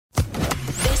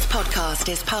podcast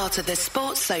is part of the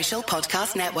Sports Social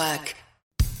Podcast Network.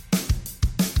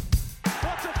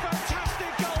 What a fantastic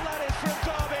goal that is from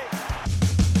Derby.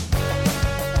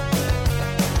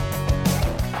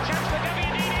 Chance for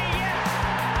Gavianini, yes!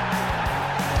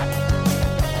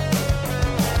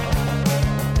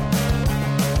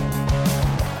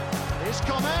 Here's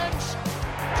Commons.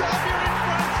 Derby are in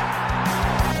front.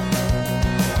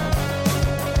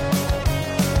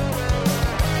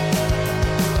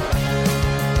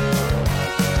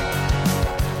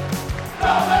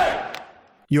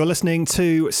 You're listening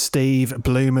to Steve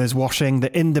Bloomer's Washing,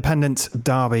 the independent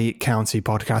Derby County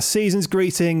podcast. Season's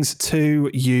greetings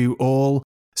to you all.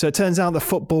 So it turns out that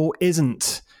football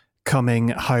isn't coming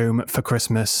home for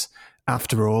Christmas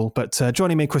after all. But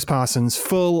joining me, Chris Parsons,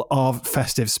 full of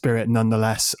festive spirit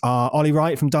nonetheless, are Ollie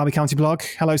Wright from Derby County Blog.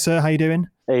 Hello, sir. How you doing?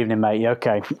 Evening, mate. You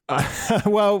okay?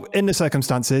 Well, in the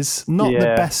circumstances, not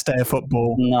the best day of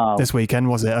football this weekend,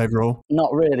 was it, overall?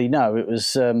 Not really, no. It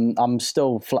was, I'm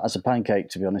still flat as a pancake,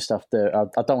 to be honest. After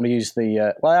I don't want to use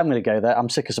the, well, I'm going to go there. I'm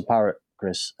sick as a parrot,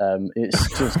 Chris.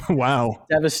 It's just wow,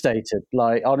 devastated.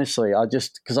 Like, honestly,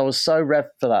 because I was so revved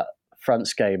for that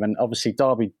France game, and obviously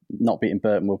Derby not beating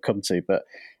Burton we'll come to, but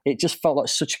it just felt like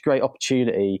such a great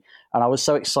opportunity, and I was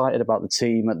so excited about the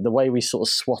team and the way we sort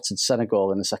of swatted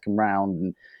Senegal in the second round,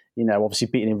 and obviously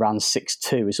beating Iran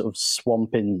 6-2 is sort of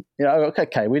swamping.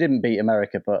 Okay, we didn't beat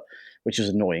America, but which was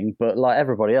annoying, but like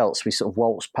everybody else, we sort of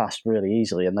waltzed past really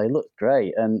easily, and they looked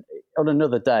great. And on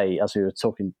another day, as we were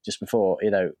talking just before,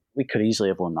 we could easily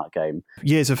have won that game.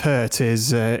 Years of hurt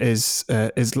is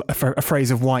a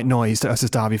phrase of white noise to us as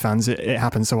Derby fans. It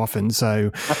happens so often. So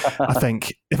I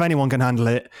think if anyone can handle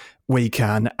it, we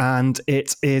can. And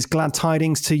it is glad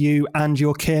tidings to you and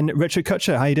your kin. Richard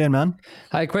Kutcher, how you doing, man?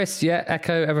 Hi, Chris. Yeah,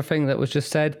 echo everything that was just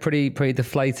said. Pretty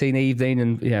deflating evening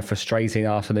and frustrating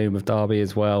afternoon with Derby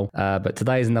as well. But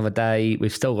today's another day.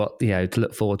 We've still got to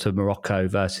look forward to Morocco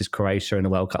versus Croatia in the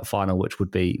World Cup final, which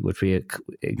would be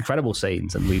incredible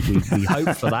scenes, and we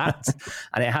hope for that.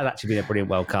 And it has actually been a brilliant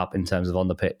World Cup in terms of on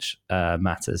the pitch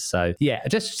matters. So yeah,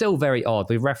 just still very odd.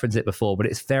 We've referenced it before, but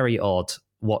it's very odd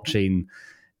watching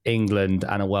England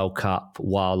and a World Cup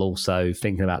while also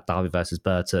thinking about Derby versus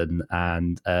Burton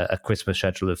and a Christmas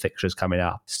schedule of fixtures coming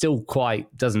up. Still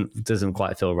doesn't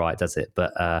quite feel right, does it?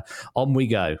 But on we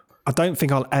go. I don't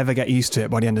think I'll ever get used to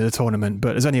it by the end of the tournament,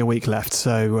 but there's only a week left.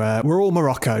 So we're all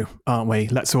Morocco, aren't we?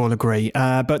 Let's all agree.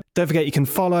 But don't forget, you can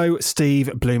follow Steve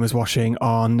Bloomer's Washing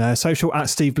on social at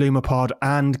Steve Bloomer Pod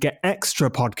and get extra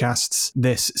podcasts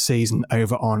this season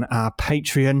over on our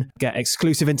Patreon. Get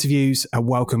exclusive interviews, a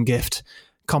welcome gift,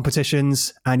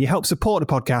 competitions, and you help support the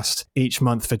podcast each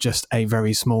month for just a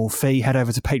very small fee. Head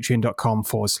over to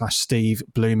patreon.com/Steve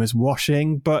Bloomer's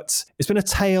Washing. But it's been a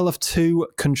tale of two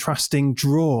contrasting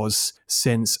draws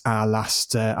since our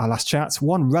last chat.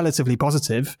 One relatively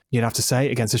positive, you'd have to say,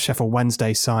 against the Sheffield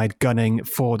Wednesday side gunning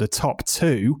for the top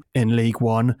two in League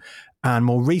One, and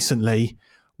more recently,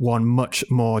 one much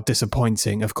more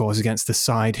disappointing, of course, against the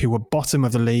side who were bottom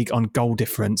of the league on goal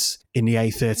difference in the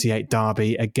A38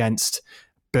 derby against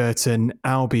Burton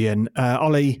Albion.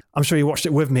 Ollie, I'm sure you watched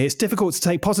it with me. It's difficult to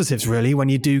take positives, really, when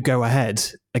you do go ahead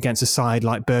against a side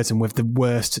like Burton with the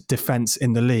worst defence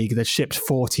in the league. They shipped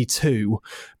 42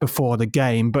 before the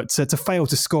game, but to fail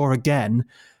to score again,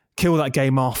 kill that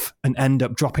game off and end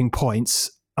up dropping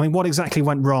points. I mean, what exactly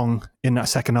went wrong in that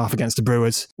second half against the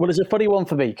Brewers? Well, it's a funny one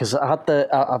for me because I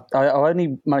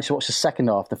only managed to watch the second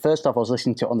half. The first half I was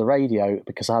listening to it on the radio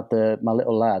because I had my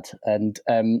little lad, and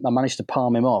I managed to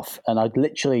palm him off. And I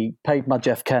literally paid my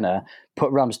Jeff Kenner,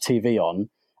 put Rams TV on,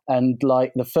 and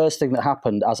like the first thing that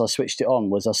happened as I switched it on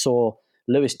was I saw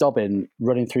Lewis Dobbin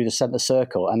running through the centre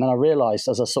circle, and then I realised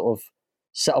as I sort of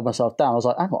settled myself down, I was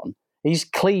like, hang on. He's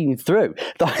clean through.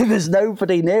 There's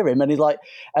nobody near him, and he's like.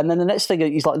 And then the next thing,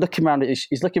 he's like looking around.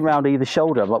 He's looking around either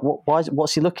shoulder. I'm like,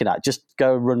 what's he looking at? Just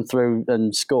go run through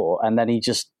and score, and then he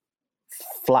just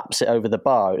flaps it over the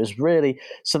bar. It was really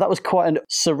so. That was quite a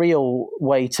surreal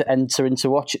way to enter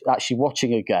into actually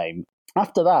watching a game.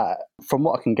 After that, from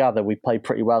what I can gather, we played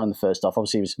pretty well in the first half.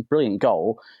 Obviously, it was a brilliant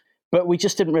goal, but we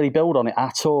just didn't really build on it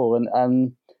at all,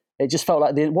 and it just felt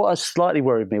like what slightly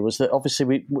worried me was that obviously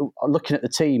we looking at the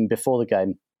team before the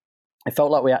game, it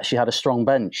felt like we actually had a strong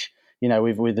bench.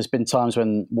 There's been times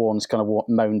when Warren's kind of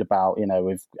moaned about,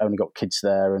 we've only got kids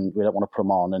there and we don't want to put them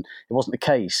on, and it wasn't the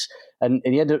case. And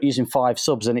he ended up using 5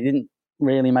 subs, and it didn't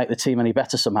really make the team any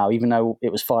better somehow, even though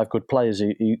it was 5 good players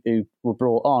who were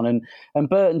brought on. And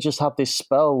Burton just had this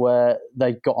spell where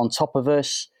they got on top of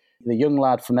us. The young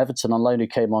lad from Everton on loan who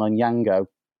came on, Yango,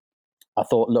 I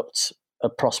thought looked a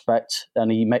prospect,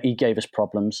 and he gave us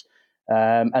problems.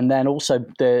 And then also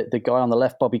the guy on the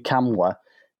left, Bobby Camwa,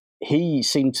 he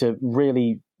seemed to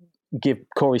really give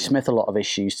Corey Smith a lot of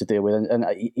issues to deal with. And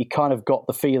he kind of got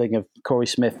the feeling of Corey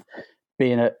Smith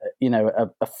being a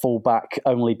fullback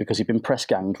only because he'd been press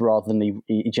ganged rather than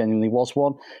he genuinely was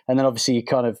one. And then obviously you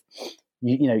kind of,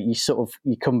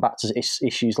 you come back to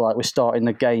issues like we're starting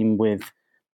the game with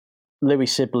Louis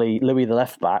the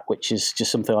left back, which is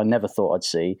just something I never thought I'd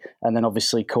see. And then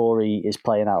obviously Corey is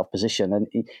playing out of position. And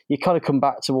you kind of come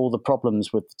back to all the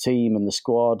problems with the team and the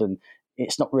squad, and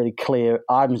it's not really clear.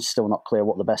 I'm still not clear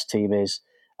what the best team is.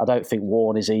 I don't think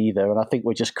Warne is either. And I think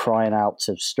we're just crying out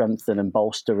to strengthen and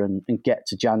bolster and get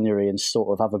to January and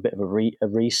sort of have a bit of a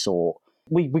resort.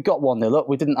 We got 1-0 up.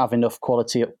 We didn't have enough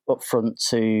quality up front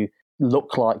to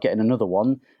look like getting another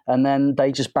one, and then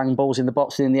they just bang balls in the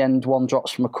box, and in the end one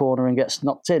drops from a corner and gets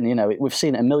knocked in. We've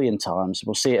seen it a million times,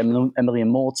 we'll see it a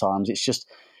million more times. It's just,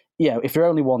 if you're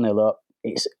only 1-0 up,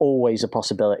 it's always a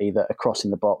possibility that a cross in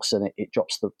the box and it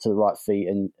drops to the right feet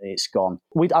and it's gone.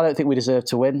 I don't think we deserve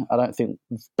to win. I don't think,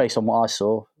 based on what I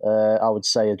saw, I would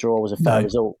say a draw was a fair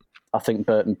result. I think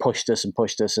Burton pushed us, and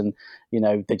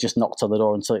they just knocked on the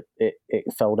door until it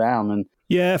fell down. And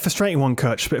yeah, frustrating one,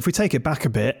 Kutch. But if we take it back a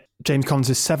bit, James Collins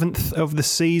is 7th of the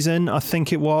season, I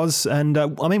think it was. And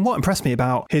what impressed me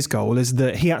about his goal is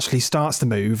that he actually starts the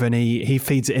move and he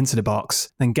feeds it into the box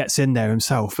and gets in there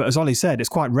himself. But as Ollie said, it's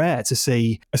quite rare to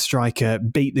see a striker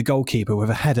beat the goalkeeper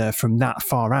with a header from that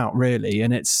far out, really.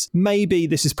 And it's maybe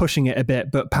this is pushing it a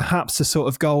bit, but perhaps a sort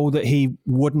of goal that he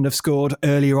wouldn't have scored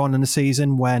earlier on in the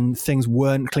season when things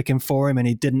weren't clicking for him and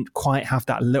he didn't quite have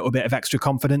that little bit of extra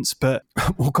confidence. But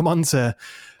we'll come on to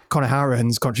Conor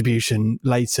Hourihane's contribution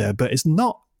later, but it's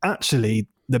not actually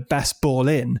the best ball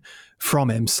in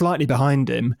from him, slightly behind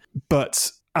him.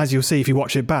 But as you'll see if you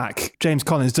watch it back, James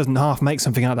Collins doesn't half make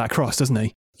something out of that cross, doesn't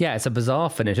he? Yeah, it's a bizarre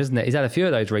finish, isn't it? He's had a few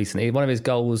of those recently. One of his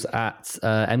goals at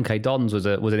MK Dons was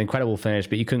an incredible finish,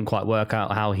 but you couldn't quite work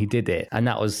out how he did it. And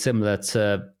that was similar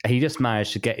to, he just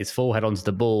managed to get his forehead onto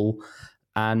the ball,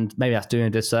 and maybe that's doing a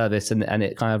disservice, and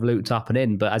it kind of looped up and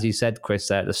in. But as you said, Chris,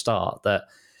 there at the start, that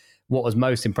what was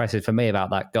most impressive for me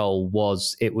about that goal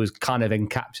was it was kind of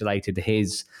encapsulated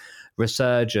his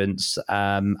resurgence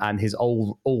and his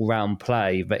all-round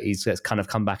play that he's kind of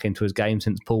come back into his game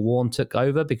since Paul Warne took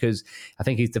over, because I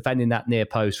think he's defending that near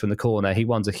post from the corner. He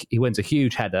wins a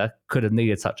huge header, could have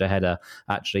needed such a header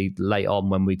actually late on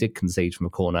when we did concede from a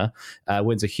corner,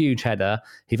 wins a huge header.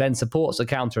 He then supports a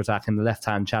counter-attack in the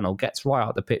left-hand channel, gets right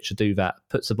out the pitch to do that,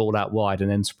 puts the ball out wide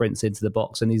and then sprints into the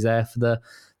box, and he's there for the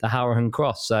Hourihane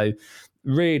cross. So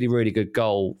really, really good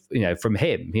goal, from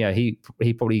him. He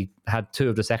probably had 2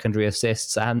 of the secondary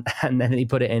assists and then he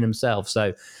put it in himself.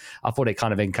 So I thought it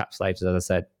kind of encapsulated, as I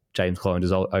said, James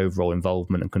Collins' overall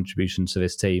involvement and contribution to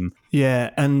this team.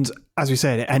 Yeah, and as we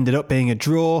said, it ended up being a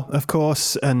draw, of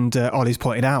course, and Ollie's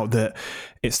pointed out that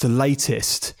it's the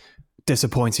latest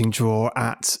disappointing draw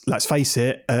at, let's face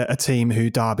it, a team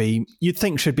who Derby you'd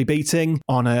think should be beating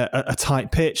on a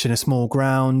tight pitch in a small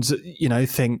ground.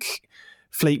 Think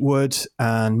Fleetwood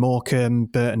and Morecambe,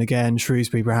 Burton again,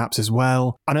 Shrewsbury perhaps as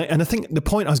well. And I think the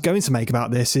point I was going to make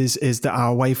about this is that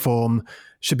our away form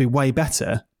should be way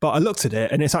better. But I looked at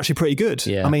it and it's actually pretty good.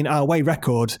 Yeah. Our away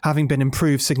record, having been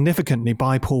improved significantly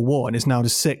by Paul Warne, is now the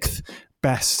 6th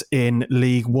best in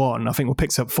League One. I think we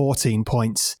picked up 14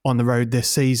 points on the road this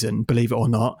season, believe it or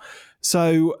not.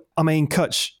 So,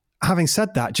 Kutch, having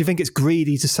said that, do you think it's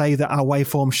greedy to say that our away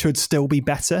form should still be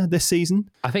better this season?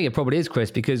 I think it probably is,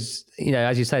 Chris, because,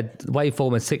 as you said, away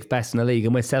form is 6th best in the league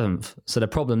and we're 7th. So the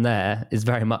problem there is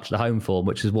very much the home form,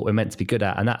 which is what we're meant to be good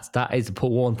at. And that is a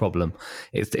Paul Warne problem.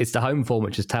 It's the home form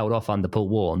which has tailed off under Paul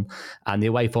Warne, and the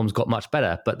away form's got much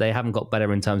better, but they haven't got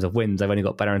better in terms of wins. They've only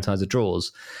got better in terms of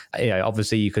draws.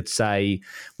 Obviously you could say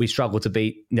we struggled to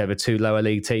beat the 2 lower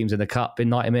league teams in the cup in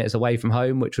 90 minutes away from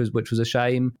home, which was a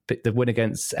shame. But the win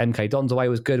against MK Dons away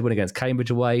was good. Win against Cambridge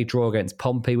away. Draw against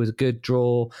Pompey was a good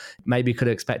draw. Maybe could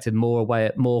have expected more away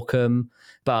at Morecambe.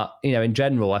 But, in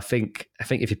general, I think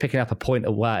if you're picking up a point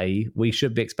away, we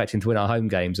should be expecting to win our home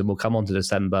games, and we'll come on to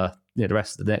December, the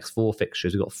rest of the next 4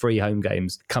 fixtures. We've got 3 home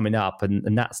games coming up,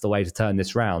 and that's the way to turn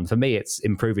this round. For me, it's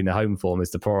improving the home form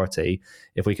is the priority.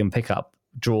 If we can pick up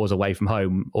draws away from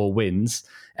home or wins,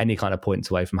 any kind of points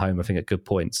away from home, I think are good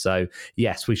points. So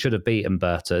yes, we should have beaten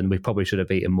Burton. We probably should have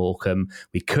beaten Morecambe.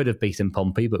 We could have beaten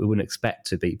Pompey, but we wouldn't expect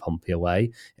to beat Pompey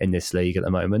away in this league at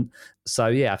the moment. So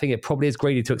yeah, I think it probably is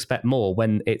greedy to expect more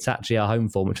when it's actually our home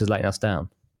form which is letting us down.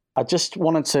 I just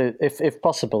wanted to, if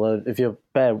possible, if you'll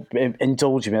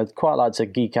indulge me, I'd quite like to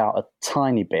geek out a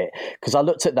tiny bit, because I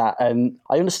looked at that and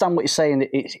I understand what you're saying.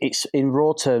 It's in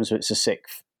raw terms, it's a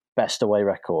 6th best away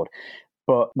record.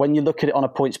 But when you look at it on a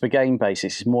points per game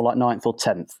basis, it's more like 9th or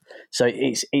 10th. So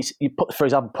it's you put, for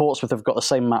example, Portsmouth have got the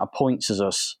same amount of points as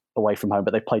us away from home,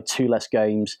 but they've played 2 less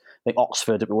games. I think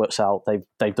Oxford, it works out,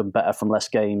 they've done better from less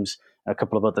games, and a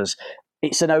couple of others.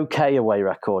 It's an okay away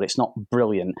record. It's not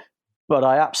brilliant. But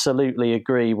I absolutely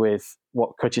agree with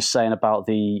what Kutch is saying about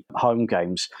the home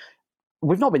games.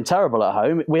 We've not been terrible at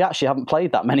home. We actually haven't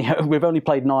played that many. We've only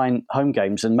played 9 home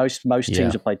games, and most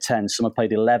teams have played 10. Some have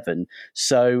played 11.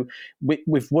 So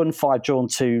we've won 5, drawn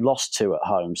 2, lost 2 at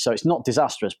home. So it's not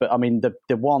disastrous. But I mean,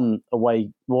 the one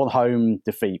home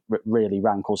defeat really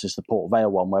rankles is the Port Vale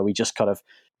one, where we just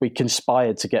we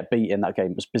conspired to get beat in that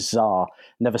game. It was bizarre.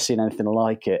 Never seen anything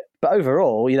like it. But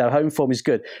overall, home form is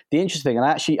good. The interesting thing, and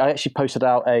I actually posted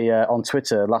out on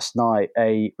Twitter last night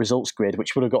a results grid,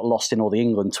 which would have got lost in all the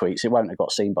England tweets. It won't have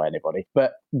got seen by anybody.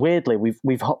 But weirdly,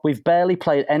 we've barely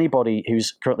played anybody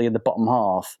who's currently in the bottom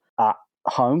half at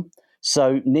home.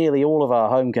 So nearly all of our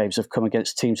home games have come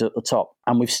against teams at the top,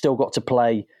 and we've still got to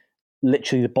play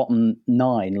literally the bottom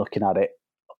 9. Looking at it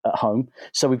at home,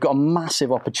 so we've got a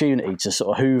massive opportunity to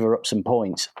sort of hoover up some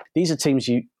points. These are teams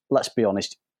let's be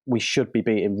honest, we should be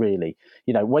beating, really.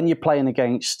 When you're playing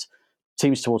against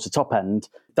teams towards the top end,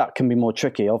 that can be more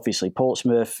tricky, obviously.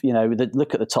 Portsmouth,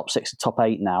 look at the top 6 and top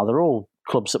 8 now. They're all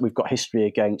clubs that we've got history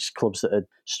against, clubs that are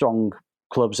strong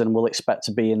clubs and will expect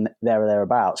to be in there or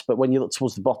thereabouts. But when you look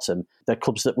towards the bottom, they're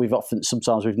clubs that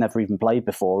sometimes we've never even played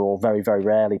before, or very, very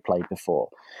rarely played before,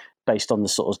 based on the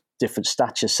sort of different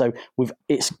stature. So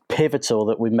it's pivotal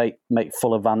that we make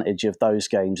full advantage of those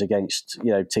games against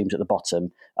teams at the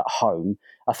bottom at home.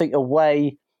 I think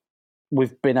away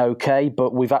we've been okay,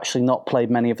 but we've actually not played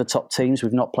many of the top teams.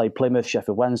 We've not played Plymouth,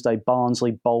 Sheffield Wednesday,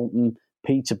 Barnsley, Bolton,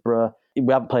 Peterborough.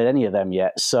 We haven't played any of them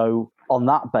yet. So on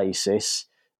that basis,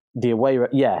 the away,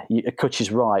 Kutch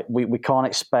is right. We can't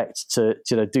expect to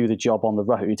do the job on the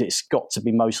road. It's got to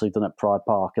be mostly done at Pride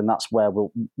Park, and that's where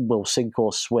we'll sink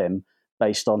or swim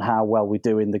based on how well we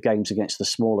do in the games against the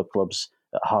smaller clubs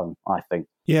at home, I think.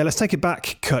 Yeah, let's take it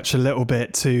back, Kutch, a little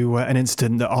bit to an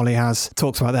incident that Ollie has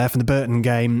talked about there from the Burton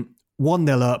game.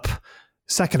 1-0 up,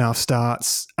 second half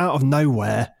starts, out of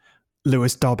nowhere,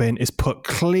 Lewis Dobbin is put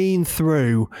clean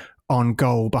through on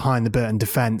goal behind the Burton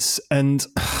defence. And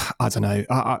I don't know,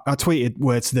 I tweeted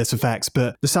words to this effect,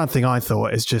 but the sad thing I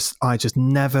thought is I just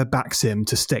never backs him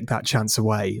to stick that chance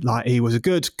away. Like, he was a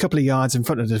good couple of yards in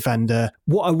front of the defender.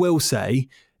 What I will say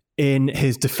in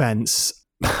his defence,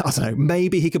 I don't know,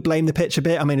 maybe he could blame the pitch a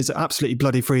bit. I mean, it's absolutely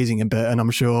bloody freezing in Burton,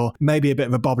 I'm sure. Maybe a bit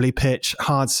of a bobbly pitch,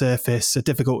 hard surface,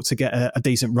 difficult to get a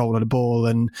decent roll on the ball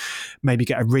and maybe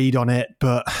get a read on it.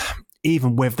 But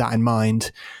even with that in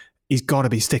mind, he's got to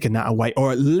be sticking that away,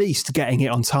 or at least getting it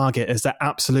on target as the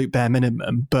absolute bare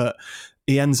minimum. But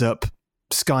he ends up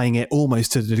skying it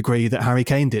almost to the degree that Harry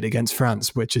Kane did against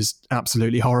France, which is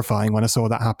absolutely horrifying when I saw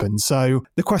that happen. So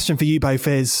the question for you both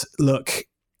is, look,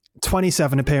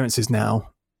 27 appearances now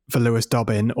for Lewis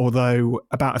Dobbin, although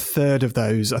about a third of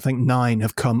those, I think 9,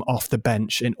 have come off the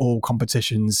bench in all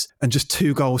competitions, and just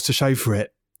 2 goals to show for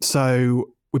it.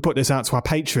 So we put this out to our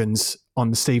patrons on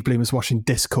the Steve Bloomers Washing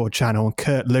Discord channel, and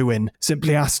Kurt Lewin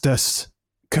simply asked us,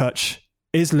 Kutch,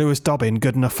 is Lewis Dobbin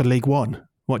good enough for League One?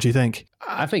 What do you think?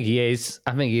 I think he is.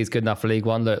 I think he is good enough for League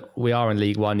One. Look, we are in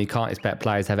League One. You can't expect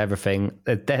players to have everything.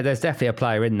 There's definitely a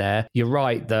player in there. You're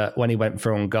right that when he went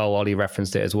through on goal, Ollie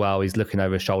referenced it as well. He's looking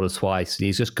over his shoulder twice.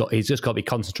 He's just got to be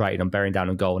concentrating on bearing down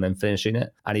on goal and then finishing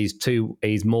it. And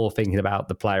he's more thinking about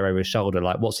the player over his shoulder.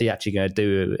 Like, what's he actually going to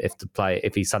do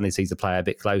if he suddenly sees the player a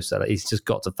bit closer? Like, he's just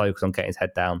got to focus on getting his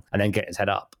head down and then getting his head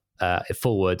up.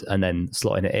 Forward and then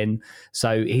slotting it in.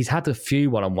 So he's had a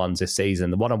few one-on-ones this season.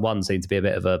 The one-on-one seemed to be a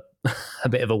bit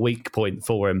of a weak point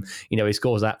for him. He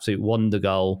scores an absolute wonder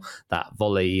goal, that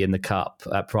volley in the cup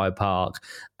at Pride Park,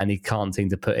 and he can't seem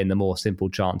to put in the more simple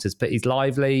chances. But he's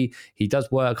lively. He does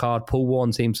work hard. Paul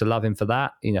Warren seems to love him for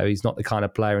that. He's not the kind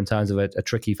of player in terms of a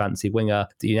tricky, fancy winger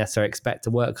that you necessarily expect to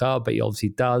work hard, but he obviously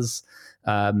does.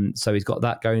 So he's got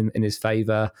that going in his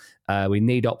favour. We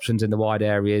need options in the wide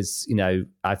areas.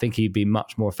 I think he'd be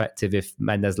much more effective if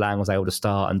Mendes-Lang was able to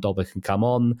start and Dobber can come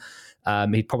on.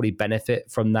 He'd probably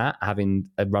benefit from that, having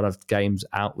a run of games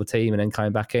out the team and then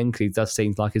coming back in, because he does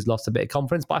seem like he's lost a bit of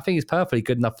confidence. But I think he's perfectly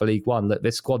good enough for League One. Look,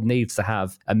 this squad needs to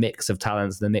have a mix of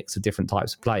talents and a mix of different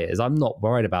types of players. I'm not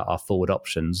worried about our forward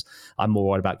options. I'm more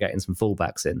worried about getting some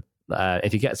fullbacks in.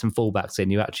 If you get some fullbacks in,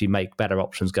 you actually make better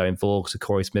options going forward. So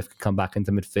Corey Smith can come back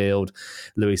into midfield.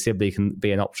 Louis Sibley can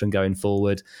be an option going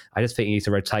forward. I just think you need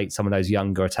to rotate some of those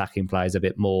younger attacking players a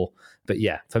bit more. But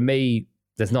yeah, for me,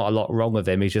 there's not a lot wrong with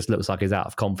him. He just looks like he's out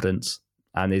of confidence,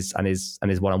 and his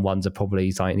one-on-ones are probably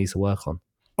something he needs to work on.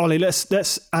 Ollie,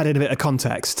 let's add in a bit of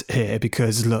context here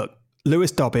because, look,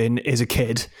 Lewis Dobbin is a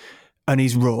kid and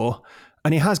he's raw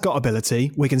and he has got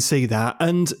ability. We can see that.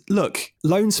 And look,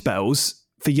 loan spells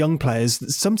for young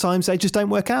players, sometimes they just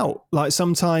don't work out. Like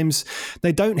sometimes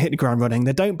they don't hit the ground running.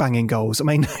 They don't bang in goals. I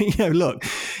mean, look,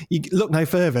 you look no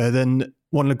further than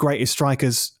one of the greatest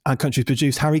strikers our country's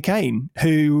produced, Harry Kane,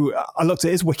 who I looked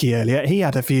at his wiki earlier. He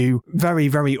had a few very,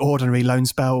 very ordinary loan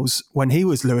spells when he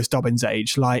was Lewis Dobbin's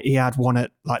age. Like he had one at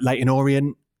like Leyton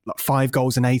Orient, like 5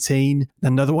 goals in 18.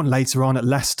 Another one later on at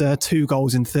Leicester, 2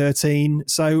 goals in 13.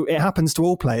 So it happens to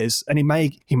all players, and he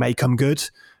may come good.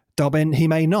 Dobbin, he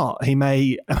may not.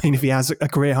 If he has a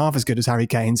career half as good as Harry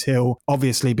Kane's, he'll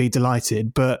obviously be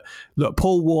delighted. But look,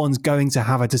 Paul Warne's going to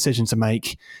have a decision to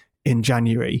make in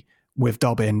January with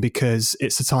Dobbin because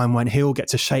it's the time when he'll get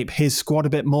to shape his squad a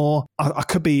bit more. I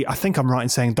think I'm right in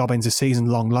saying Dobbin's a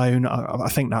season-long loan. I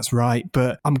think that's right.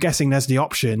 But I'm guessing there's the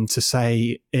option to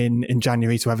say in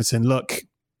January to Everton, look,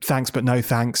 thanks, but no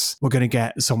thanks. We're going to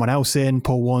get someone else in.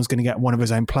 Paul Warne's going to get one of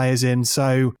his own players in.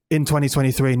 So in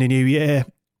 2023, in the new year,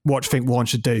 what do you think Warne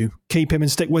should do? Keep him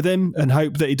and stick with him and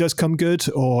hope that he does come good,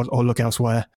 or look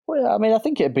elsewhere? Well, I mean, I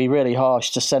think it'd be really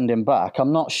harsh to send him back.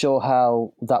 I'm not sure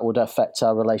how that would affect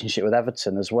our relationship with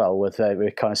Everton as well. With we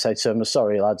kind of say to him,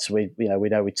 "Sorry, lads, we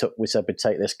said we'd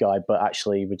take this guy, but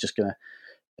actually we're just going to."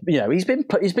 He's been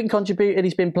contributing,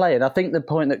 he's been playing. I think the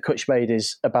point that Kutch made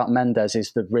is about Mendes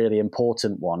is the really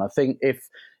important one. I think if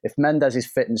Mendes is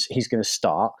fit, he's going to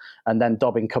start, and then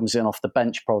Dobbin comes in off the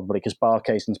bench probably because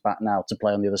Barkhuizen's back now to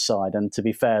play on the other side. And to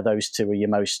be fair, those two are your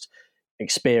most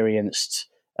experienced,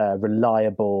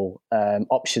 reliable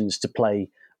options to play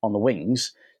on the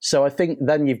wings. So I think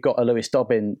then you've got a Lewis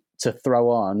Dobbin to throw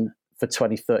on for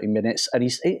 20, 30 minutes, and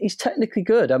he's technically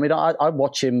good. I mean, I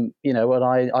watch him, and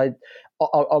I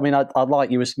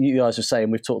like you guys were saying,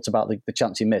 we've talked about the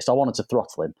chance he missed. I wanted to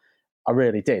throttle him. I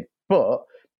really did. But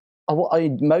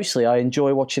I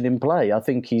enjoy watching him play. I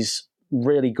think he's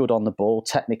really good on the ball,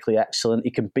 technically excellent. He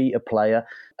can beat a player.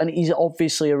 And he's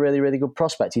obviously a really, really good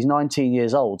prospect. He's 19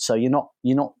 years old, so you're not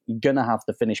going to have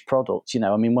the finished product.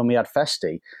 I mean, when we had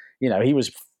Festi, he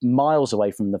was miles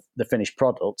away from the finished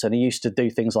product, and he used to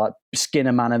do things like skin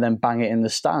a man and then bang it in the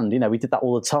stand. We did that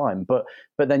all the time. But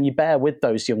then you bear with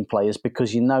those young players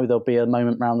because there'll be a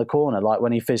moment round the corner, like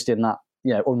when he fizzed in that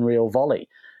unreal volley.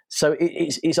 So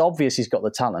it's obvious he's got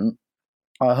the talent.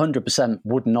 I 100%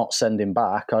 would not send him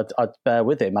back. I'd bear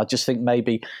with him. I just think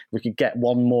maybe we could get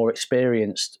one more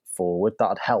experienced forward.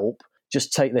 That'd help.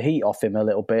 Just take the heat off him a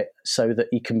little bit so that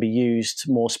he can be used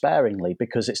more sparingly,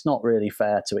 because it's not really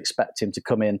fair to expect him to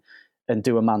come in and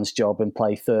do a man's job and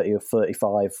play 30 or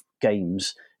 35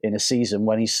 games in a season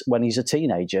when he's a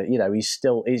teenager.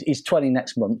 He's 20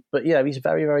 next month, but he's a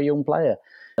very, very young player.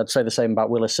 I'd say the same about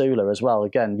Will Asula as well.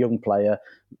 Again, young player,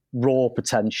 raw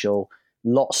potential,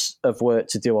 lots of work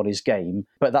to do on his game,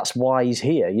 but that's why he's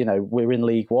here. We're in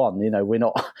League One. We're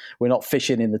not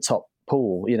fishing in the top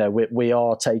pool. We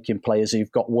are taking players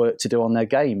who've got work to do on their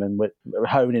game, and we're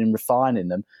honing and refining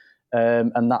them,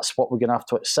 and that's what we're going to have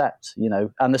to accept.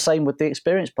 And the same with the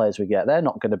experienced players we get. They're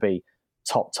not going to be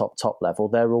top level.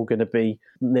 They're all going to be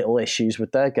little issues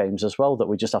with their games as well that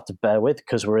we just have to bear with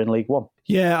because we're in League One.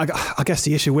 Yeah, I guess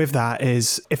the issue with that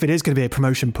is if it is going to be a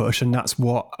promotion push, and that's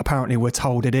what apparently we're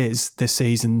told it is this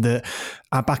season, that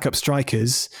our backup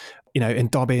strikers, in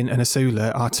Dobbin and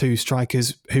Asula, are 2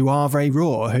 strikers who are very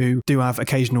raw, who do have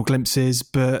occasional glimpses,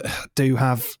 but do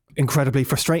have incredibly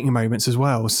frustrating moments as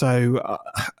well. So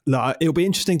it'll be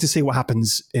interesting to see what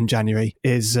happens in January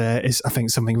is I think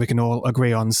something we can all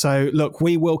agree on. So look,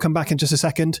 we will come back in just a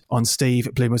second on Steve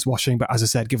Bloomer's Washing, but as I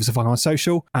said, give us a follow on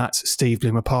social at Steve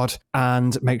Bloomer Pod,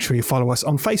 and make sure you follow us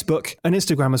on Facebook and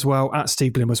Instagram as well at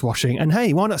Steve Bloomer's Washing. And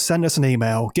hey, why not send us an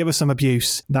email? Give us some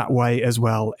abuse that way as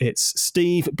well. It's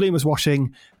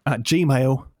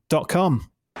stevebloomerswashing@gmail.com.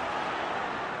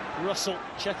 Russell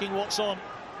checking what's on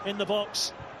in the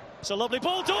box. It's a lovely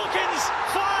ball. Dawkins,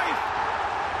 5!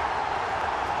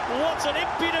 What an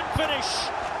impudent finish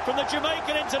from the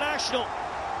Jamaican international.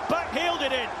 Backheeled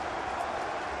it in.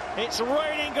 It's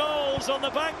raining goals on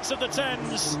the banks of the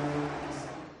Thames.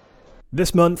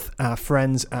 This month, our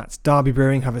friends at Derby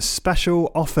Brewing have a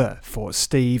special offer for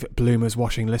Steve Bloomer's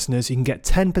Washing listeners. You can get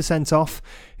 10% off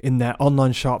in their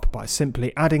online shop by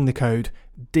simply adding the code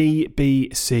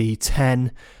DBC10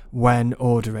 when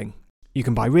ordering. You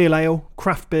can buy real ale,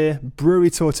 craft beer, brewery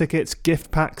tour tickets,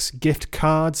 gift packs, gift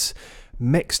cards,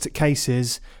 mixed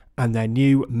cases, and their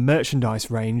new merchandise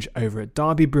range over at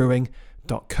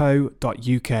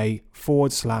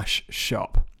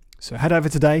derbybrewing.co.uk/shop. So head over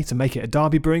today to make it a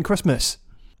Derby Brewing Christmas.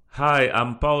 Hi,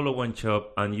 I'm Paulo Wanchop,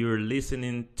 and you're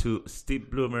listening to Steve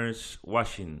Bloomer's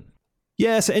Washing.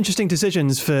 Yeah, so interesting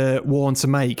decisions for Warne to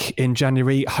make in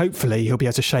January. Hopefully, he'll be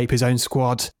able to shape his own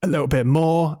squad a little bit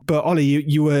more. But Ollie,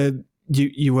 you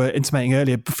were intimating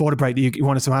earlier before the break that you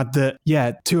wanted to add that,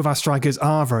 yeah, two of our strikers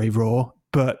are very raw,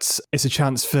 but it's a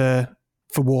chance for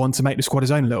Warne to make the squad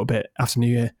his own a little bit after New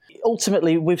Year.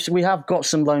 Ultimately, we have got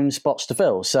some loan spots to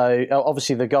fill. So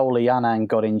obviously the goalie Anand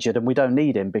got injured, and we don't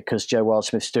need him because Joe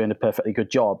Wildsmith's doing a perfectly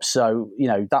good job. So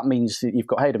that means that you've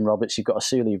got Hayden Roberts, you've got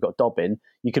Asuli, you've got Dobbin.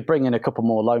 You could bring in a couple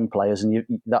more loan players, and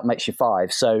that makes you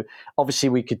 5. So obviously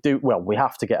we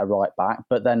have to get a right back,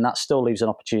 but then that still leaves an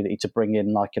opportunity to bring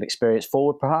in like an experienced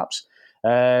forward, perhaps.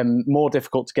 More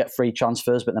difficult to get free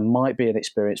transfers, but there might be an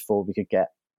experienced forward we could get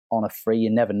on a free. You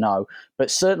never know,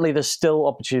 but certainly there's still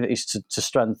opportunities to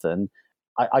strengthen.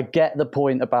 I get the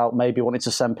point about maybe wanting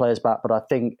to send players back, but I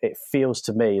think it feels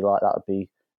to me like that would be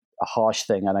a harsh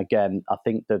thing. And again, I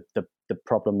think the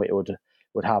problem it would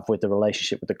have with the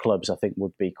relationship with the clubs, I think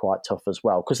would be quite tough as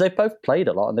well, because they've both played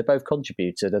a lot and they both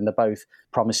contributed and they're both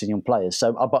promising young players.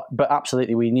 So, but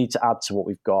absolutely, we need to add to what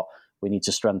we've got. We need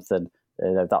to strengthen.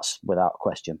 That's without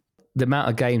question. The amount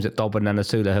of games that Dobbin and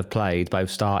Asula have played, both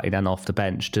starting and off the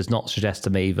bench, does not suggest to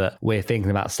me that we're thinking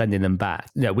about sending them back.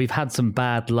 We've had some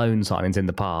bad loan signings in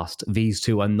the past. These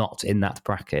two are not in that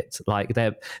bracket. Like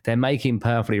they're making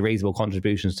perfectly reasonable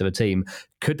contributions to the team.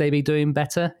 Could they be doing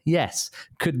better? Yes.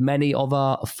 Could many of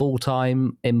our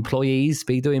full-time employees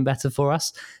be doing better for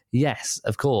us? Yes,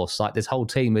 of course. Like this whole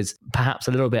team is perhaps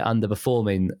a little bit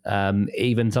underperforming.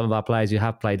 Even some of our players who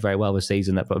have played very well this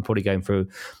season that are probably going through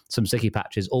some sticky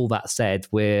patches. All that said,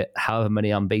 we're however many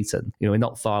unbeaten. We're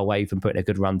not far away from putting a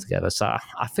good run together. So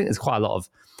I think there's quite a lot of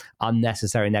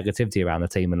unnecessary negativity around the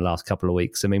team in the last couple of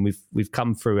weeks. I mean, we've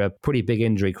come through a pretty big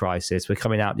injury crisis. We're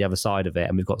coming out the other side of it,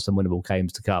 and we've got some winnable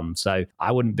games to come. So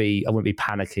I wouldn't be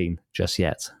panicking just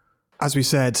yet. As we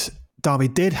said, Derby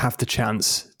did have the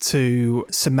chance to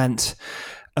cement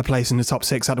a place in the top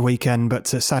 6 at the weekend, but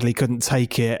sadly couldn't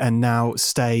take it and now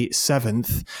stay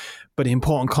 7th. But the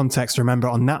important context to remember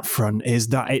on that front is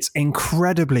that it's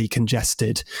incredibly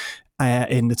congested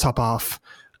in the top half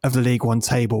of the League One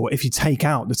table. If you take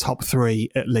out the top 3,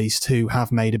 at least, who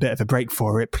have made a bit of a break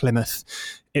for it, Plymouth,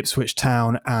 Ipswich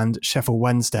Town and Sheffield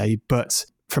Wednesday. But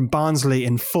from Barnsley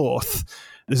in 4th,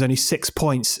 there's only 6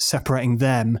 points separating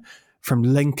them from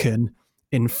Lincoln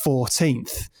in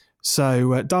 14th.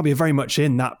 So Derby are very much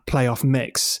in that playoff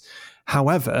mix.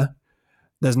 However,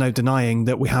 there's no denying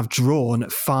that we have drawn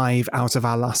 5 out of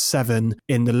our last 7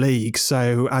 in the league.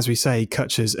 So as we say,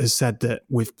 Kutch has said that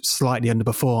we've slightly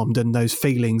underperformed, and those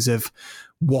feelings of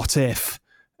what if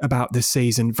about this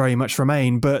season very much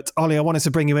remain. But Ollie, I wanted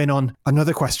to bring you in on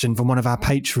another question from one of our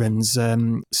patrons.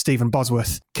 Stephen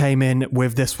Bosworth came in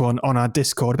with this one on our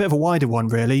Discord, a bit of a wider one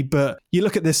really, but you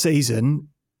look at this season,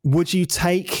 would you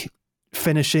take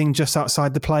finishing just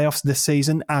outside the playoffs this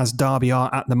season, as Derby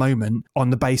are at the moment, on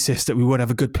the basis that we would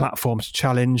have a good platform to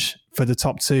challenge for the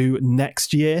top 2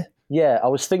 next year? Yeah, I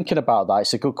was thinking about that.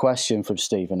 It's a good question from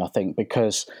Stephen, I think,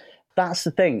 because that's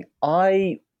the thing.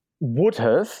 I would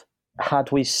have,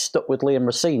 had we stuck with Liam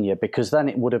Rosenior, because then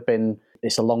it would have been,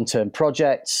 it's a long-term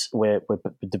project. We're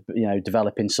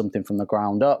developing something from the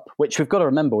ground up, which we've got to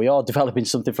remember, we are developing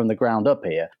something from the ground up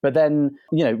here. But then,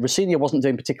 Rosenior wasn't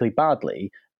doing particularly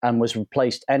badly and was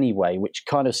replaced anyway, which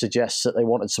kind of suggests that they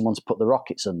wanted someone to put the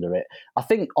Rockets under it. I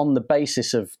think on the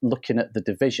basis of looking at the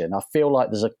division, I feel like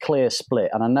there's a clear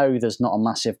split, and I know there's not a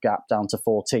massive gap down to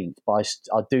 14th, but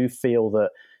I do feel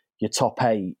that your top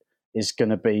 8 is going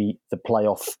to be the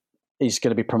playoff, is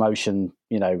going to be promotion,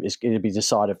 is going to be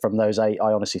decided from those 8.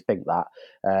 I honestly think that.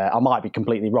 I might be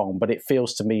completely wrong, but it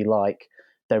feels to me like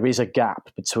there is a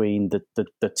gap between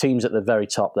the teams at the very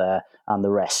top there and the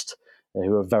rest,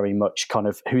 who are very much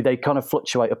who they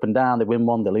fluctuate up and down. They win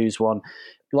one, they lose one.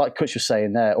 Like Kutch was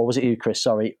saying there, or was it you, Chris?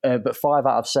 Sorry. But 5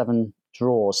 out of 7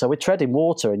 draws. So we're treading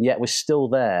water, and yet we're still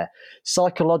there.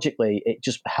 Psychologically, it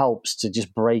just helps to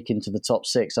just break into the top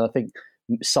 6. And I think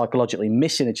psychologically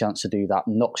missing a chance to do that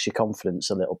knocks your confidence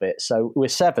a little bit. So we're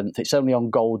 7th. It's only on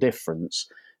goal difference,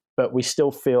 but we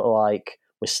still feel like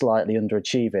we're slightly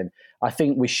underachieving. I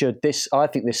think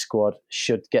this squad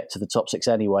should get to the top 6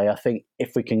 anyway. I think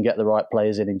if we can get the right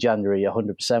players in January,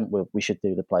 100%, we should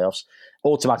do the playoffs.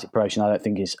 Automatic promotion, I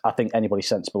think anybody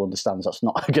sensible understands that's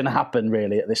not going to happen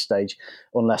really at this stage,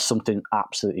 unless something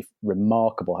absolutely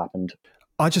remarkable happened.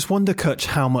 I just wonder, Kutch,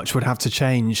 how much would have to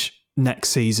change next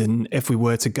season if we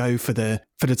were to go for the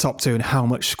top 2, and how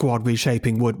much squad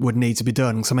reshaping would need to be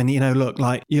done. So I mean,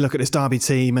 look at this Derby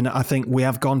team, and I think we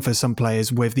have gone for some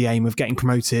players with the aim of getting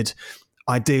promoted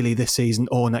ideally this season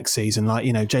or next season. Like,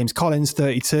 James Collins,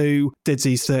 32,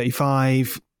 Didsy's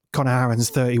 35, Connor Harron's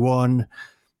 31,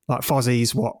 like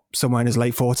Fozzie's, somewhere in his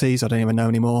late 40s, I don't even know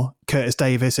anymore. Curtis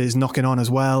Davis is knocking on as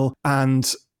well.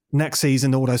 And next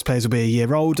season, all those players will be a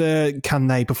year older. Can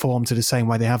they perform to the same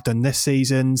way they have done this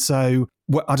season? So,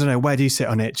 I don't know, where do you sit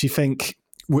on it? Do you think,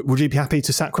 would you be happy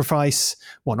to sacrifice,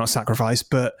 well, not sacrifice,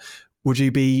 but would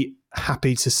you be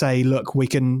happy to say, look, we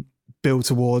can build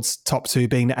towards top 2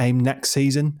 being the aim next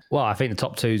season? Well, I think the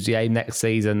top 2 is the aim next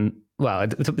season. Well,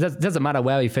 it doesn't matter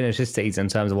where we finish this season in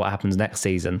terms of what happens next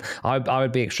season. I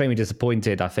would be extremely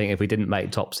disappointed, I think, if we didn't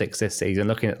make top 6 this season.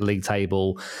 Looking at the league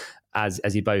table, as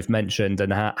you both mentioned,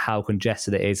 and how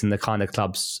congested it is and the kind of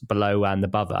clubs below and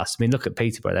above us. I mean, look at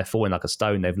Peterborough. They're falling like a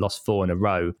stone. They've lost 4 in a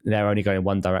row. They're only going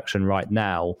one direction right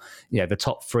now. The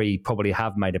top 3 probably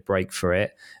have made a break for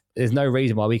it. There's no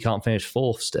reason why we can't finish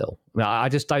 4th still. I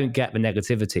just don't get the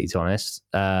negativity, to be honest,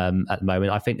 at the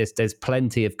moment. I think there's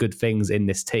plenty of good things in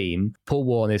this team. Paul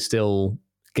Warne is still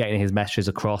getting his messages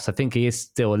across. I think he is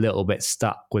still a little bit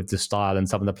stuck with the style and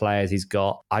some of the players he's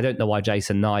got. I don't know why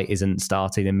Jason Knight isn't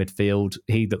starting in midfield.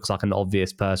 He looks like an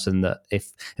obvious person that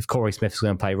if Corey Smith's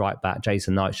going to play right back,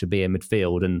 Jason Knight should be in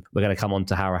midfield. And we're going to come on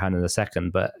to Harahan in a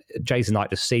second. But Jason Knight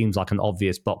just seems like an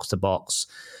obvious box-to-box,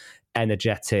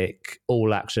 energetic,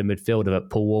 all-action midfielder that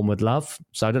Paul Warne would love.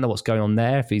 So I don't know what's going on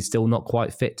there, if he's still not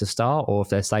quite fit to start or if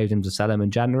they're saving him to sell him in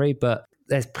January. But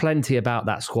there's plenty about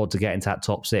that squad to get into that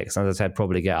top 6. As I said,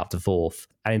 probably get up to 4th.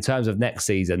 And in terms of next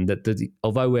season,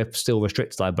 although we're still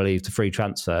restricted, I believe, to free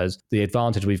transfers, the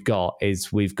advantage we've got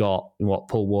is we've got what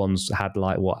Paul Warne's had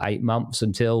 8 months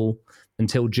until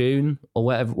June or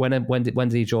whatever. When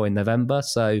did he join? November,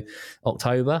 so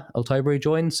October he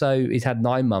joined. So he's had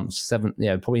 9 months,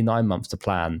 probably 9 months to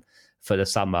plan for the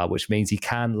summer, which means he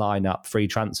can line up free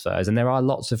transfers. And there are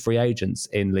lots of free agents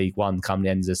in League One come the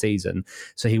end of the season.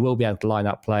 So he will be able to line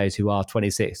up players who are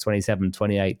 26, 27,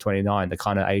 28, 29, the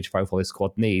kind of age profile his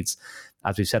squad needs.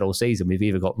 As we've said all season, we've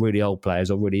either got really old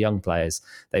players or really young players.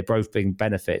 They both bring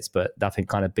benefits, but nothing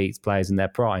kind of beats players in their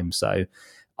prime. So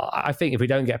I think if we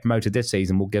don't get promoted this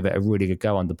season, we'll give it a really good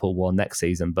go under Paul Warne next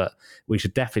season. But we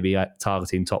should definitely be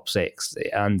targeting top 6.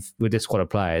 And with this squad of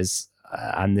players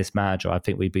and this manager, I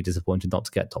think we'd be disappointed not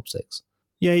to get top 6.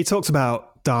 Yeah, he talks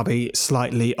about Derby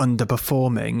slightly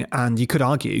underperforming, and you could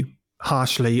argue,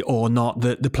 harshly or not,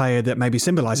 that the player that maybe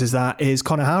symbolises that is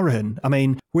Connor Harahan. I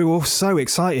mean, we were all so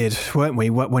excited, weren't we,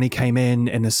 when he came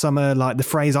in the summer? Like, the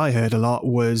phrase I heard a lot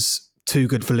was too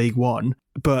good for League One.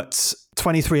 But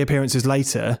 23 appearances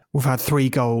later, we've had 3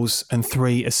 goals and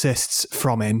 3 assists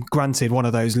from him. Granted, one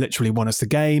of those literally won us the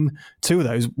game. 2 of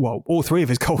those, well, all 3 of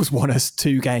his goals won us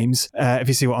 2 games, if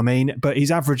you see what I mean. But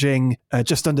he's averaging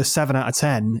just under 7 out of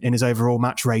 10 in his overall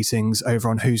match ratings over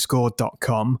on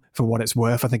whoscored.com, for what it's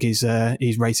worth. I think he's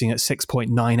rating at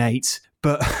 6.98.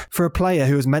 But for a player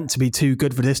who was meant to be too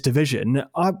good for this division,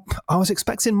 I was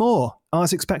expecting more. I've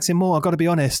got to be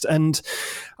honest. And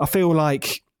I feel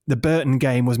like the Burton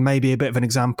game was maybe a bit of an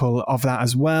example of that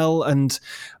as well. And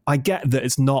I get that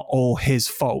it's not all his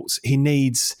fault. He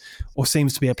needs, or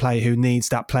seems to be a player who needs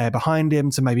that player behind him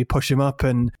to maybe push him up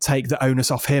and take the onus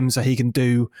off him so he can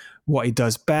do what he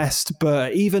does best.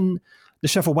 But even the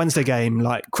Sheffield Wednesday game,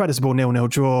 creditable 0-0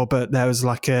 draw, but there was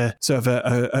a sort of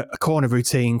a corner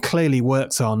routine clearly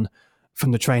worked on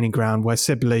from the training ground where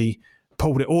Sibley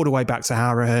pulled it all the way back to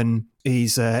Harahan.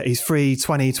 He's free,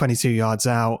 20, 22 yards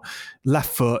out,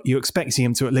 left foot. You expect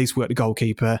him to at least work the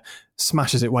goalkeeper,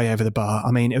 smashes it way over the bar. I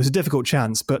mean, it was a difficult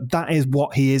chance, but that is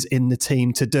what he is in the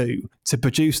team to do, to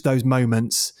produce those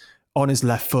moments on his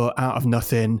left foot out of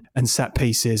nothing, and set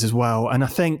pieces as well. And I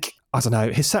think,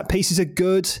 his set pieces are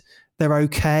good. They're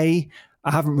okay.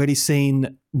 I haven't really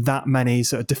seen that many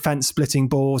sort of defence splitting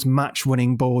balls, match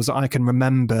winning balls that I can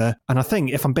remember. And I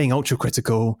think, if I'm being ultra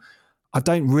critical, I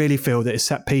don't really feel that his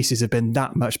set pieces have been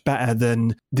that much better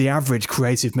than the average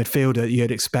creative midfielder that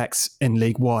you'd expect in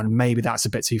League One. Maybe that's a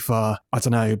bit too far. I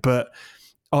don't know. But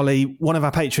Ollie, one of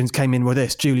our patrons came in with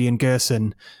this. Julian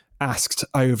Gerson asked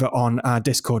over on our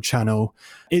Discord channel,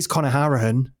 is Connor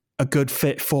Harahan a good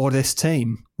fit for this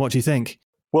team? What do you think?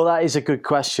 Well, that is a good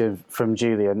question from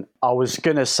Julian. I was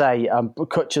going to say,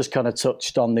 Kutcher's kind of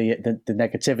touched on the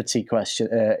negativity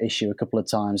issue a couple of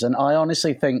times. And I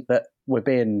honestly think that we're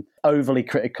being overly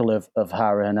critical of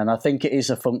Harahan. And I think it is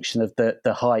a function of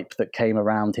the hype that came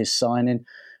around his signing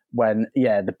when,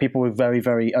 the people were very,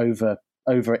 very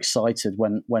overexcited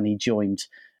when he joined.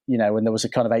 When there was a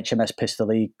kind of HMS Pistol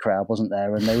League crowd, wasn't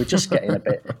there? And they were just getting a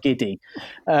bit giddy.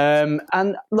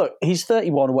 And look, he's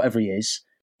 31 or whatever he is.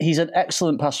 He's an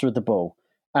excellent passer of the ball.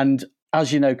 And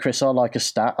as you know, Chris, I like a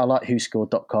stat. I like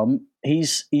whoscored.com.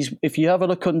 he's if you have a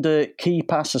look under key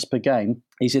passes per game,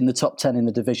 he's in the top 10 in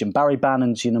the division. Barry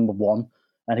Bannon's your number 1,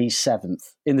 and he's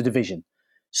 7th in the division.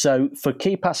 So for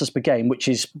key passes per game, which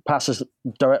is passes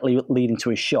directly leading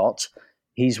to his shot,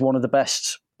 he's one of the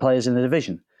best players in the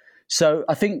division. So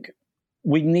I think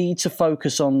we need to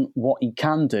focus on what he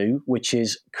can do, which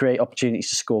is create opportunities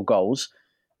to score goals,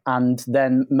 and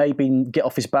then maybe get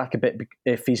off his back a bit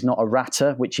if he's not a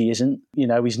ratter, which he isn't.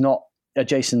 He's not a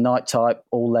Jason Knight type,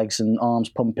 all legs and arms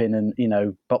pumping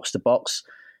and, box to box.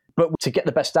 But to get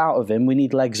the best out of him, we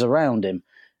need legs around him.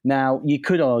 Now, you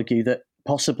could argue that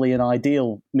possibly an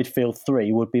ideal midfield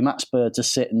 3 would be Max Bird to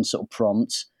sit and sort of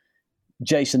prompt,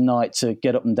 Jason Knight to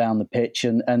get up and down the pitch,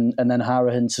 and then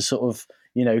Hourihane to sort of,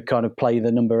 kind of play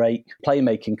the number 8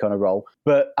 playmaking kind of role.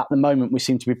 But at the moment, we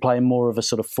seem to be playing more of a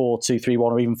sort of 4-2-3-1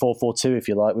 or even 4-4-2, if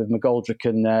you like, with McGoldrick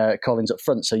and Collins up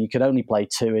front. So you can only play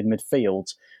 2 in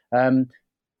midfield.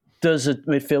 Does a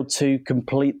midfield 2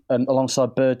 complete and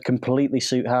alongside Bird completely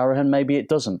suit Hourihane? Maybe it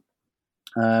doesn't.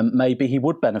 Maybe he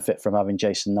would benefit from having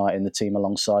Jason Knight in the team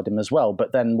alongside him as well.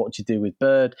 But then what do you do with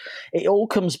Bird? It all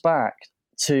comes back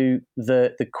to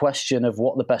the question of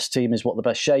what the best team is, what the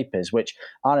best shape is, which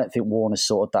I don't think Warner's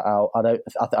sorted that out.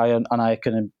 I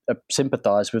can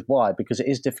sympathise with why, because it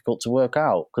is difficult to work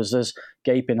out because there's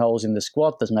gaping holes in the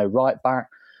squad. There's no right back.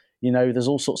 There's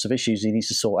all sorts of issues he needs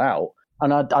to sort out.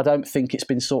 And I don't think it's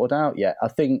been sorted out yet. I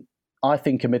think a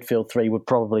midfield 3 would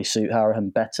probably suit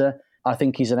Hourihane better. I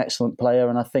think he's an excellent player,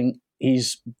 and I think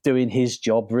he's doing his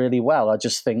job really well. I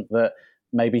just think that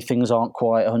maybe things aren't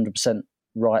quite 100%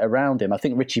 right around him. I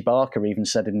think Richie Barker even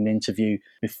said in an interview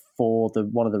before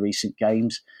one of the recent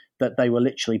games that they were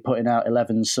literally putting out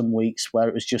 11 some weeks where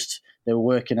it was just they were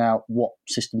working out what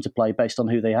system to play based on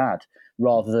who they had,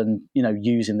 rather than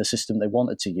using the system they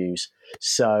wanted to use.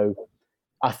 So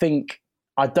I think.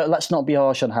 Let's not be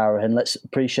harsh on Hourihane. Let's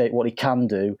appreciate what he can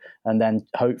do, and then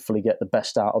hopefully get the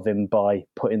best out of him by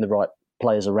putting the right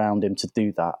players around him to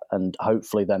do that. And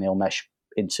hopefully, then he'll mesh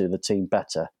into the team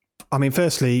better. I mean,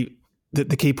 firstly,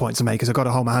 the key point to make is I've got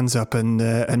to hold my hands up and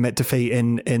admit defeat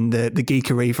in the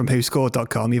geekery from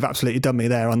WhoScored.com. You've absolutely done me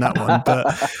there on that one. But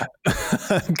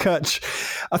Kutch,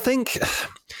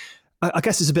 I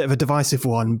guess it's a bit of a divisive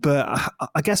one. But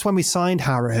I guess when we signed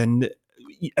Hourihane,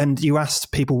 and you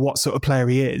asked people what sort of player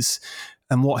he is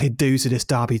and what he'd do to this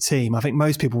Derby team, I think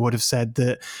most people would have said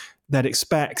that they'd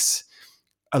expect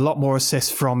a lot more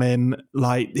assists from him.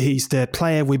 Like, he's the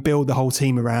player we build the whole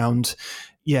team around.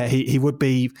 Yeah, he would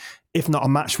be, if not a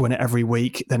match winner every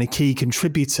week, then a key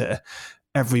contributor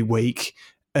every week.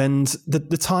 And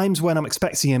the times when I'm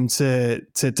expecting him to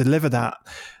deliver that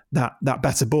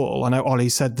better ball, I know Ollie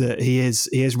said that he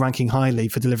is ranking highly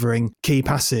for delivering key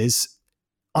passes.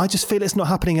 I just feel it's not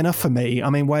happening enough for me. I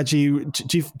mean, where do you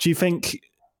think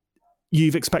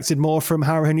you've expected more from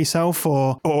Hourihane yourself,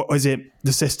 or is it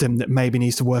the system that maybe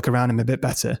needs to work around him a bit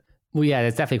better? Well, yeah,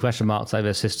 there's definitely question marks over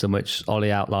the system, which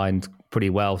Ollie outlined pretty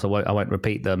well, so I won't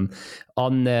repeat them.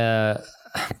 I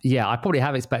probably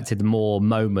have expected more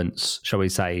moments, shall we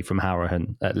say, from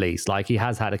Hourihane, at least. Like, he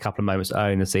has had a couple of moments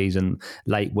early in the season,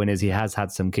 late winners. He has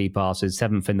had some key passes,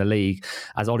 7th in the league.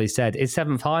 As Ollie said, is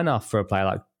 7th high enough for a player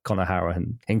like Conor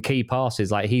Hourihane in key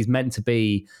passes? Like, he's meant to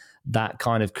be that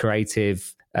kind of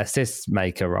creative assist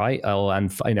maker, right?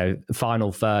 And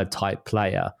final third type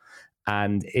player.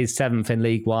 And is 7th in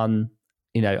League One?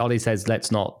 Ollie says let's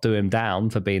not do him down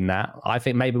for being that. I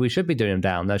think maybe we should be doing him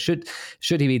down. Now, should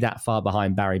he be that far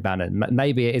behind Barry Bannon?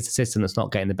 Maybe it is a system that's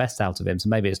not getting the best out of him. So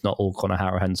maybe it's not all Conor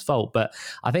Hourihane's fault. But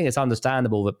I think it's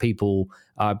understandable that people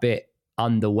are a bit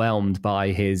underwhelmed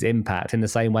by his impact in the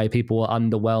same way people were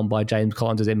underwhelmed by James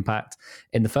Collins' impact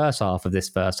in the first half of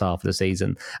the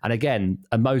season. And again,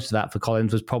 most of that for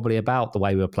Collins was probably about the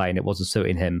way we were playing. It wasn't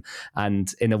suiting him.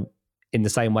 And in the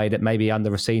same way that maybe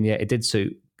under Rossini it did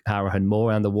suit Hourihane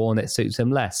more, and the Warne it suits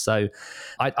him less. So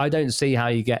I don't see how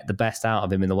you get the best out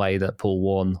of him in the way that Paul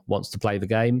Warne wants to play the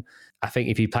game. I think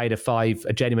if you played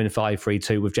a genuine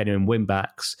 5-3-2 with genuine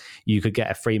wing-backs, you could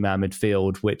get a 3-man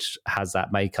midfield which has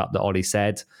that makeup that Ollie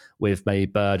said, with maybe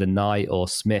Bird and Knight, or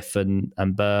Smith and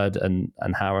Bird and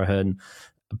Hourihane.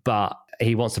 But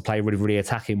he wants to play really, really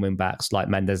attacking wing-backs like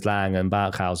Mendes Lang and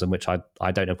Barkhausen, which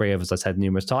I don't agree with, as I said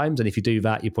numerous times. And if you do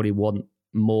that, you probably want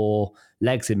more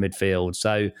legs in midfield.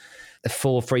 So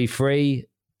 4-3-3,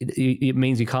 it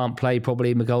means you can't play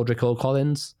probably McGoldrick or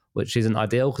Collins, which isn't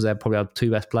ideal because they're probably our 2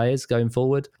 best players going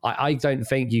forward. I don't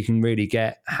think you can really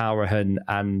get Hourihane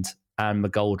and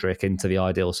McGoldrick into the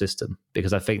ideal system,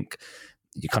 because I think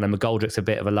McGoldrick's a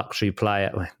bit of a luxury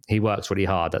player. He works really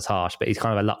hard, that's harsh, but he's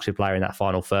kind of a luxury player in that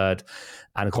final third,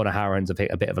 and Conor Hourihane's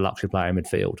a bit of a luxury player in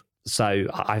midfield. So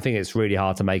I think it's really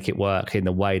hard to make it work in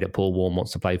the way that Paul Warne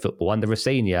wants to play football. Under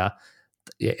Rossini,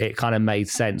 it kind of made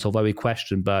sense. Although he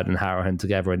questioned Bird and Harahan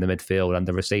together in the midfield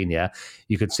under Rossini,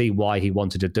 you could see why he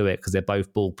wanted to do it, because they're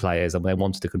both ball players and they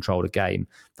wanted to control the game.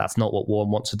 That's not what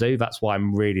Warne wants to do. That's why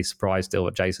I'm really surprised still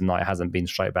that Jason Knight hasn't been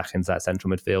straight back into that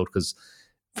central midfield, because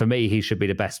for me, he should be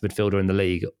the best midfielder in the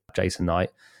league, Jason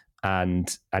Knight,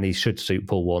 and he should suit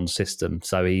Paul Warne's system.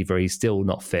 So either he's still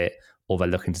not fit, or they're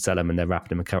looking to sell him and they're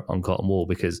wrapping him on cotton wool,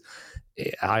 because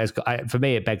for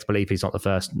me, it begs belief he's not the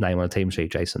first name on the team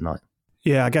sheet, Jason Knight.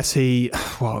 Yeah, I guess he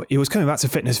was coming back to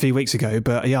fitness a few weeks ago,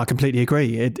 but yeah, I completely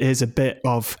agree. It is a bit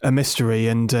of a mystery,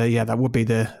 and that would be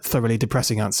the thoroughly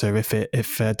depressing answer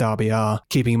if Derby are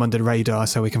keeping him under the radar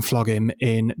so we can flog him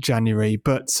in January.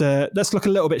 But let's look a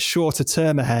little bit shorter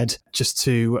term ahead, just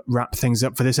to wrap things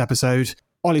up for this episode.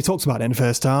 Ollie talked about it in the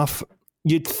first half.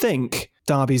 You'd think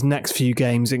Derby's next few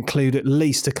games include at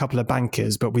least a couple of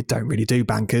bankers, but we don't really do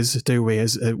bankers, do we,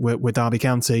 as with Derby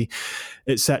County,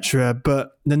 etc.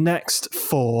 But the next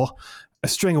 4, a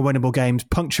string of winnable games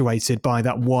punctuated by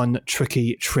that one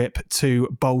tricky trip to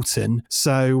Bolton.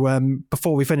 So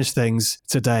before we finish things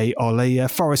today, Ollie,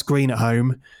 Forest Green at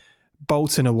home,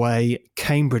 Bolton away,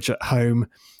 Cambridge at home,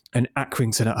 and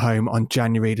Accrington at home on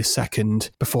January the 2nd,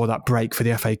 before that break for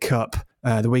the FA Cup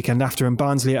the weekend after, and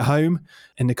Barnsley at home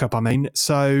in the Cup,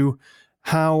 So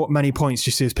how many points do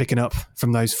you see us picking up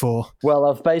from those 4? Well,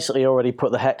 I've basically already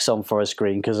put the hex on Forest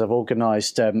Green, because I've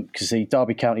organised, because the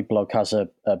Derby County blog has a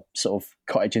sort of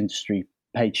cottage industry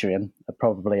Patreon,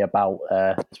 probably about,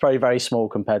 it's probably very small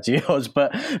compared to yours,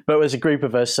 but there's a group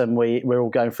of us and we're all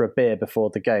going for a beer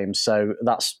before the game. So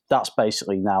that's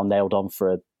basically now nailed on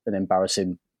for an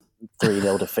embarrassing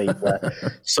 3-0 defeat where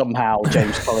somehow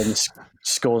James Collins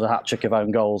scores a hat-trick of own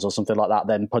goals or something like that,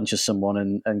 then punches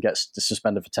someone and gets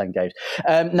suspended for 10 games.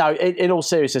 No, in all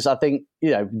seriousness, I think,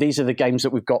 these are the games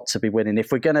that we've got to be winning.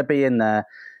 If we're going to be in there,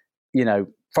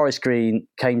 Forest Green,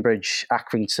 Cambridge,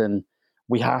 Accrington,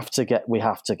 we have to get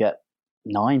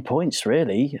 9 points,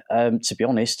 really, to be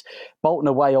honest. Bolton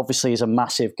away, obviously, is a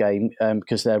massive game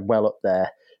because they're well up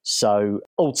there. So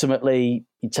ultimately,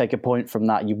 you take a point from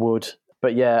that, you would.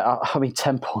 But yeah,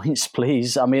 10 points,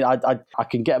 please. I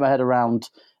can get my head around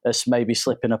us maybe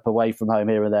slipping up away from home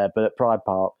here and there, but at Pride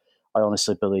Park, I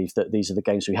honestly believe that these are the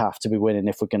games we have to be winning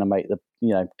if we're going to make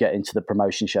get into the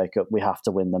promotion shake-up. We have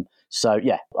to win them. So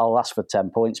yeah, I'll ask for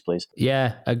 10 points, please.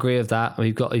 Yeah, agree with that.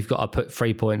 You've got to put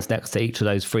 3 points next to each of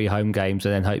those 3 home games,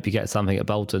 and then hope you get something at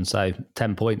Bolton. So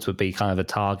 10 points would be kind of a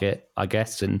target, I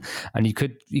guess, and you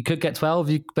could get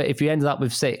 12. But if you ended up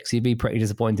with 6, you'd be pretty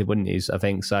disappointed, wouldn't you? I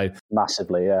think so.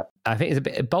 Massively, yeah. I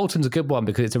think Bolton's a good one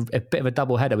because it's a bit of a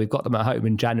double header. We've got them at home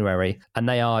in January, and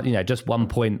they are just 1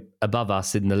 point above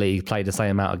us in the league, play the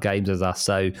same amount of games as us.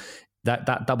 So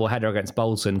that double header against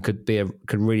Bolton could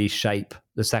really shape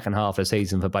the second half of the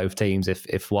season for both teams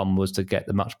if one was to get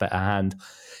the much better hand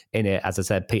in it. As I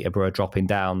said, Peterborough dropping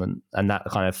down, and that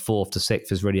kind of 4th to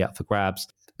 6th is really up for grabs.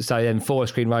 So then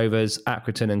Forest Green Rovers,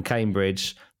 Accrington and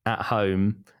Cambridge at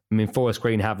home. Forest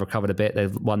Green have recovered a bit.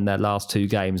 They've won their last 2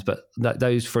 games, but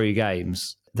those 3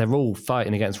 games, they're all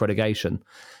fighting against relegation.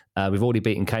 We've already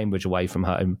beaten Cambridge away from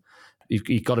home.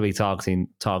 You've got to be targeting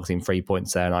 3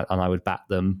 points there, and I would back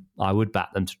them. I would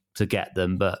back them to get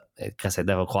them, but I guess it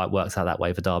never quite works out that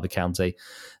way for Derby County.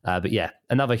 But yeah,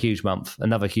 another huge month,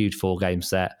 another huge 4-game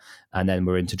set, and then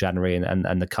we're into January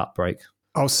and the cup break.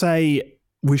 I'll say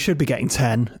we should be getting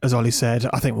 10, as Ollie said.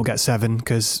 I think we'll get 7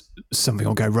 because something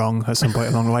will go wrong at some point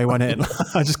along the way, won't it?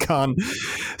 I just can't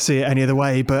see it any other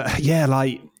way. But yeah,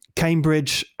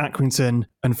 Cambridge, Accrington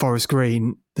and Forest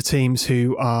Green, the teams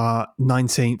who are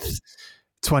 19th,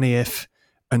 20th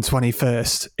and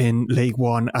 21st in League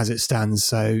One as it stands.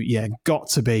 So yeah, got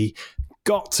to be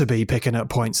picking up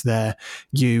points there,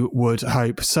 you would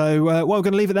hope. So we're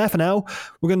going to leave it there for now.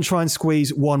 We're going to try and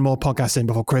squeeze one more podcast in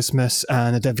before Christmas.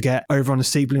 And don't forget, over on the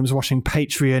Steve Bloom's Washing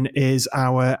Patreon is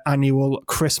our annual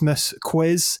Christmas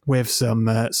quiz with some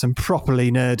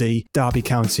properly nerdy Derby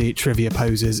County trivia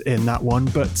poses in that one.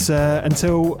 But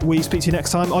until we speak to you next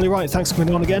time, Ollie Wright, thanks for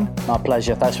coming on again. My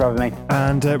pleasure. Thanks for having me.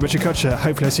 And Richard Kutcher,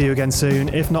 hopefully I'll see you again soon.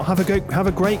 If not, have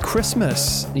a great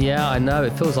Christmas. Yeah, I know.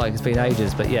 It feels like it's been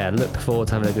ages, but yeah, look forward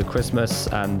to having a good Christmas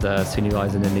and seeing you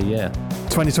guys in the new year.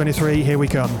 2023, here we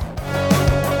come.